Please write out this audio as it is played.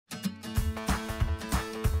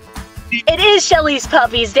It is Shelley's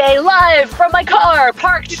Puppies Day, live from my car,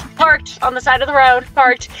 parked on the side of the road,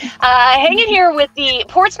 hanging here with the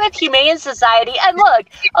Portsmouth Humane Society. And look,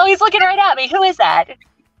 oh, he's looking right at me. Who is that?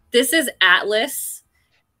 This is Atlas.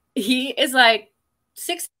 He is like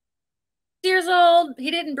 6 years old.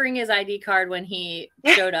 He didn't bring his ID card when he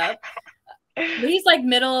showed up. He's like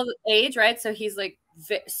middle age, right? So he's like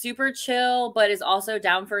super chill, but is also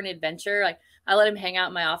down for an adventure. Like, I let him hang out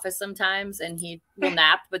in my office sometimes and he will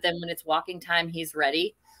nap, but then when it's walking time, he's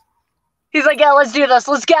ready. He's like, yeah, let's do this.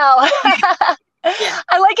 Let's go. Yeah.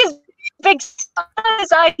 I like his big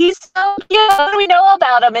size. He's so cute. What do we know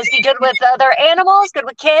about him? Is he good with other animals? Good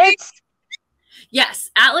with kids?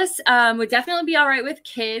 Yes. Atlas would definitely be all right with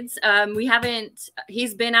kids.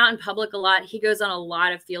 He's been out in public a lot. He goes on a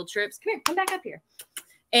lot of field trips. Come here, come back up here.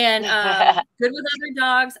 And good with other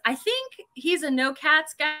dogs. I think he's a no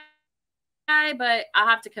cats guy, but I'll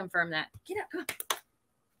have to confirm that. Get up, come on.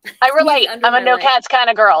 I relate. I'm a no cats kind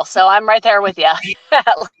of girl, so I'm right there with you.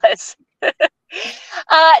 Atlas. Now,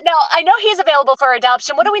 I know he's available for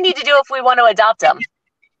adoption. What do we need to do if we want to adopt him?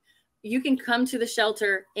 You can come to the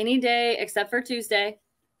shelter any day except for Tuesday.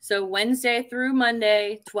 So Wednesday through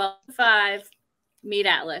Monday, 12 to 5, meet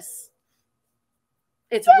Atlas.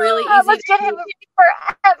 It's really easy. Let's get him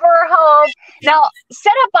forever home. Now,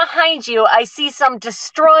 set up behind you, I see some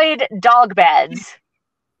destroyed dog beds.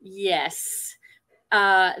 Yes.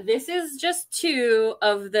 This is just 2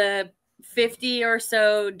 of the 50 or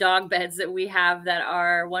so dog beds that we have that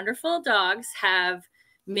our wonderful dogs have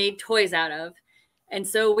made toys out of. And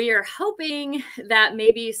so we are hoping that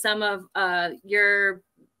maybe some of your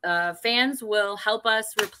fans will help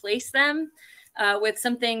us replace them with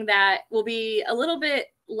something that will be a little bit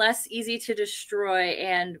less easy to destroy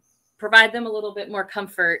and provide them a little bit more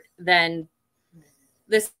comfort than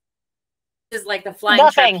this is like the flying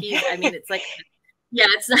trapeze. I mean, it's like, yeah,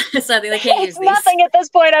 it's nothing. They can't use these. Nothing at this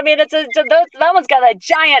point. I mean, that one's got a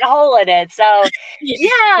giant hole in it. So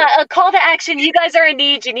yeah, a call to action. You guys are in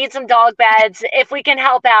need. You need some dog beds. If we can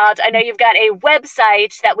help out, I know you've got a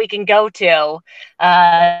website that we can go to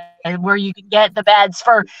where you can get the beds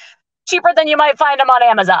for cheaper than you might find them on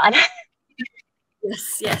Amazon.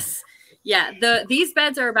 Yes. Yeah. These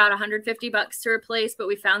beds are about $150 to replace, but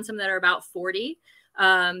we found some that are about $40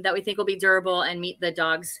 that we think will be durable and meet the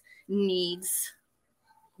dog's needs.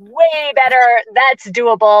 Way better. That's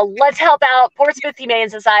doable. Let's help out Portsmouth Humane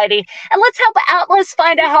Society and let's help Atlas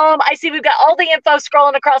find a home. I see we've got all the info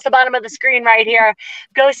scrolling across the bottom of the screen right here.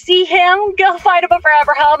 Go see him, go find him a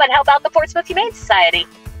forever home and help out the Portsmouth Humane Society.